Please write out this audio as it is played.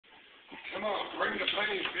Come on, bring the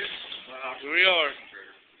pain, bitch. Here we are.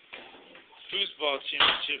 Foosball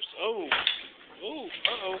championships. Oh. Oh.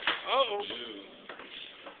 Uh-oh. Uh-oh.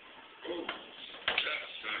 Oh.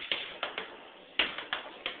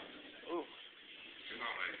 Oh. Come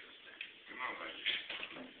on, baby. Come on,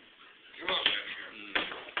 baby. Come on, baby girl.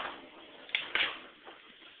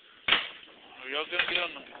 Are y'all gonna get on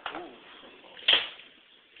the... Ooh.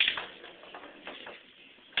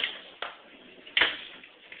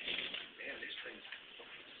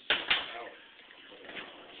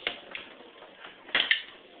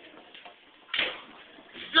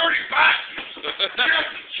 Dirty bastard!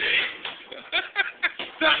 That's cheap!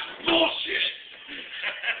 That's bullshit!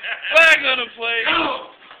 Flag on the play!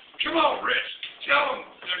 Come on, Rich! Tell them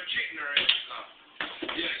they're cheating their ass off.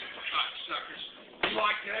 Yeah, cocksuckers. You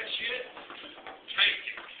like that shit? Take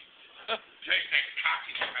it. Take that cock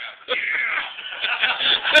in your mouth.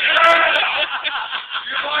 Yeah!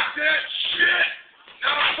 You like that shit?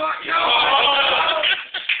 Now fuck y'all!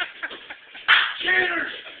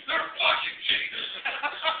 Cheaters! They're fucking cheaters!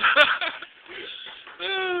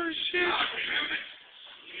 Oh, shit.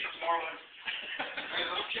 Marlon. Hey,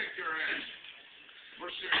 let's kick your ass. We're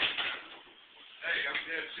serious, man. Hey, I'm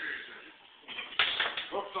dead serious.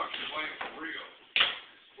 We're fucking playing for real.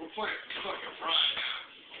 We're playing for fucking pride now.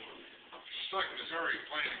 Fuck Missouri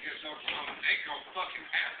playing against Oklahoma. Ain't gonna fucking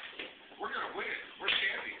happen. We're gonna win. We're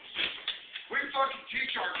champions. We fucking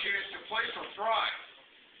teach our kids to play for pride.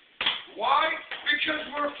 Why? Because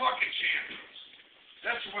we're fucking champions.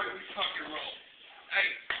 That's the way we fucking roll. Hey,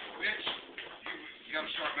 bitch, you gotta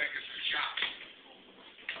start making some shots.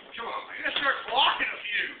 Come on, man. You gotta start blocking a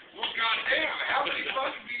few. Well, goddamn, how many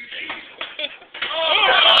fucking do you need? Oh,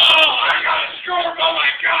 I gotta score by my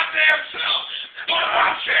goddamn self. But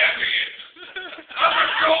I'm champion. I'm a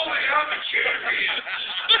goalie. I'm a champion.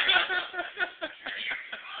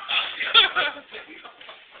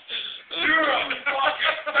 You're a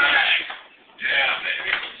fucking bag. Yeah,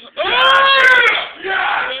 baby.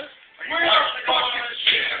 Yeah. We are fucking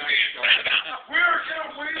champions. We're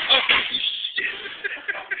gonna win. Oh, shit.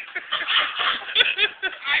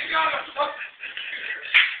 I got a fucking...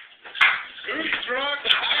 Who's drunk?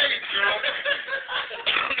 I ain't drunk.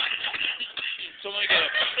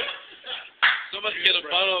 Somebody get a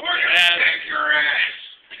bottle up We're your gonna ass. kick your ass.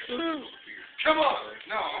 Come on.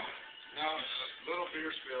 No, little beer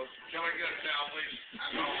spill. Can I get a towel, please?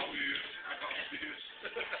 Alcohol abuse.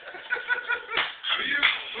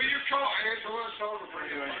 Will you call Angela and tell her to bring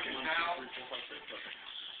a fucking towel?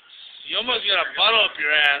 You almost got a bottle up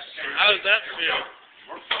your ass. How does that feel?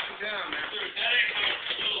 We're fucking down, man.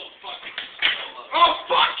 Oh,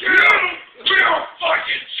 fuck you! We are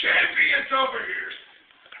fucking champions over here.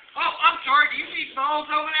 Oh, I'm sorry. Do you need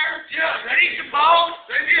balls over there? Yeah, I need some balls.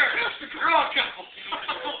 They need a drunk.